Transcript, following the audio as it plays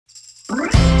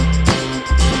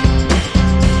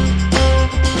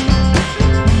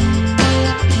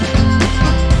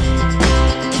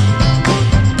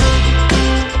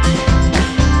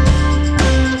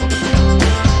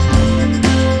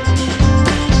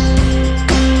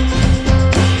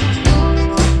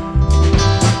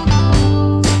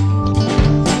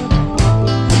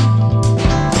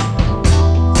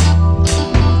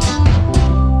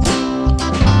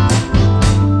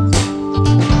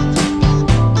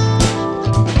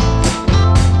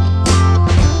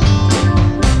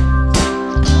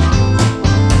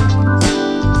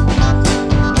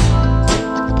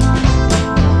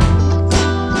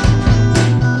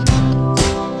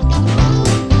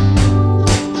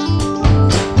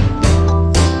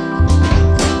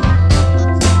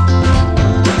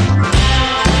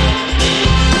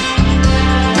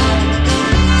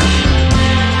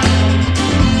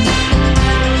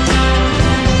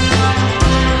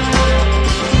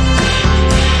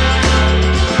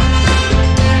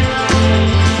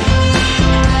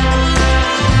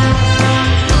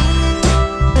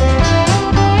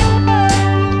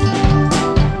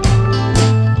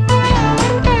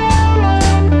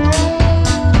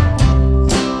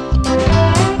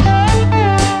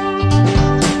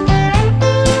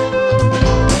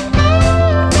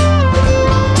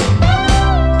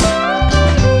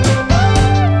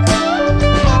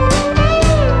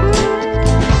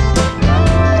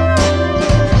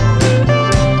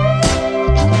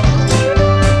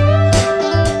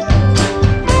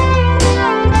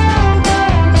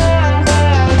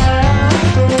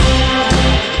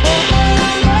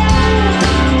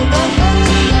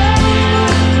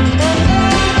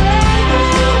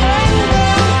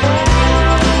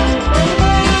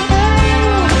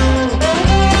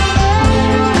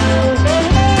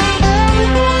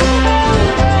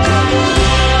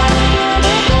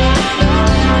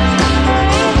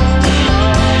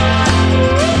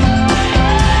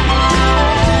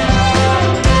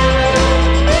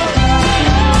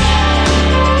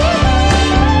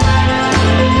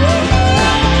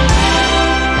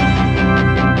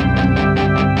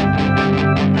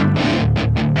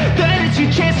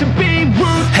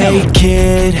Hey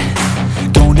kid,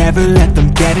 don't ever let them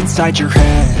get inside your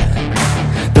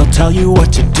head. They'll tell you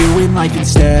what to do in life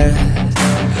instead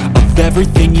of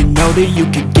everything you know that you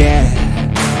could get.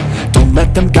 Don't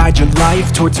let them guide your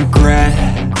life towards regret.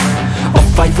 I'll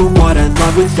fight for what I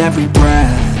love with every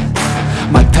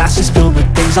breath. My past is filled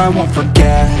with things I won't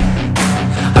forget.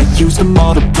 I use them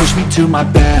all to push me to my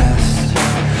best.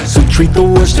 So treat the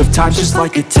worst of times just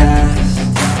like a test.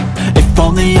 If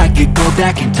only I could go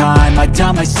back in time, I'd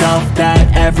tell myself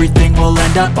that everything will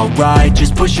end up alright.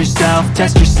 Just push yourself,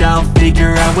 test yourself,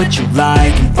 figure out what you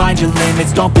like, and find your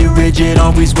limits, don't be rigid,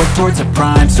 always work towards a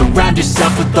prime. Surround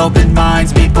yourself with open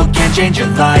minds, people can change your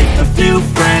life. A few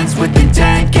friends with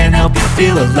intent can help you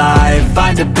feel alive.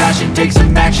 Find a passion, take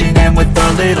some action, and with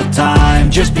a little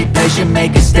time, just be patient,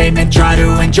 make a statement, try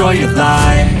to enjoy your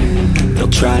life. They'll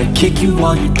try to kick you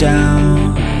while you're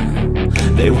down.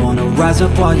 They wanna rise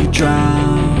up while you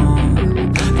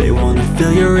drown. They wanna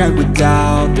fill your head with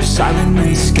doubt. They're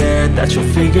silently scared that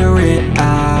you'll figure it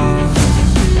out.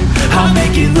 I'll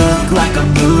make it look like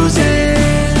I'm losing,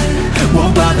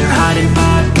 won't bother hiding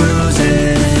my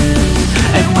bruises.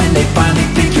 And when they finally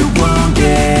think you're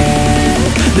wounded,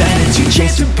 then it's your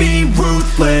chance to be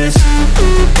ruthless.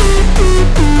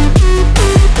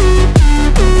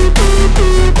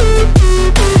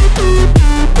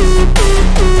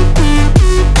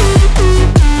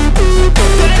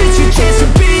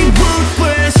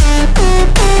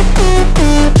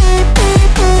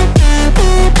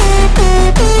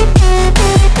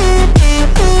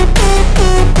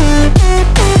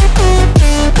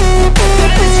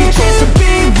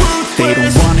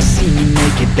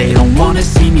 They don't wanna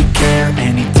see me care.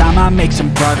 Anytime I make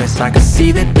some progress, I can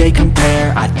see that they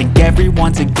compare. I think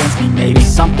everyone's against me, maybe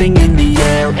something in the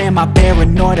air. Am I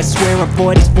paranoid? I swear a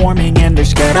void is forming and they're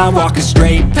scared. I walk a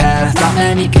straight path, not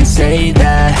many can say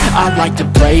that. I like to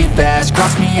play fast,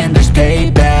 cross me and there's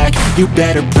payback. You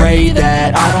better pray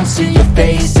that I don't see your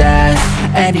face at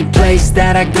any place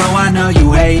that I go. I know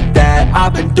you hate that.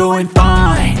 I've been doing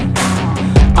fine,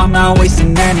 I'm not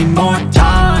wasting any more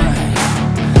time.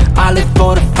 I live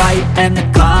for the fight and the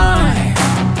climb,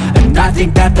 and I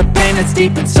think that the pain that's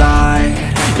deep inside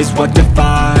is what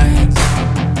defines.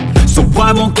 So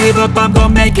I won't give up, I'm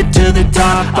gonna make it to the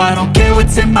top. I don't care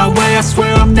what's in my way, I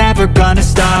swear I'm never gonna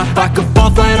stop. I could fall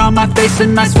flat on my face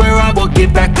and I swear I will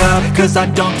get back up, cause I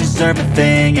don't deserve a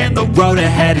thing and the road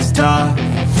ahead is tough.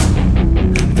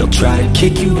 They'll try to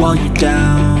kick you while you're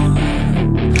down.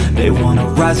 They wanna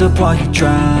rise up while you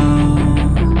drown.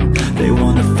 They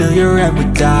wanna fill your head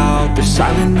with doubt. They're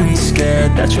silently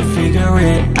scared that you'll figure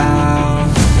it out.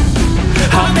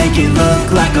 I'll make it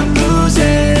look like I'm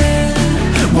losing,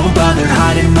 won't bother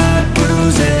hiding my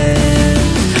bruises.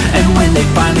 And when they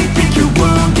finally think you're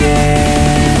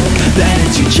wounded, then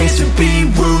it's your chance to be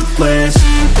ruthless.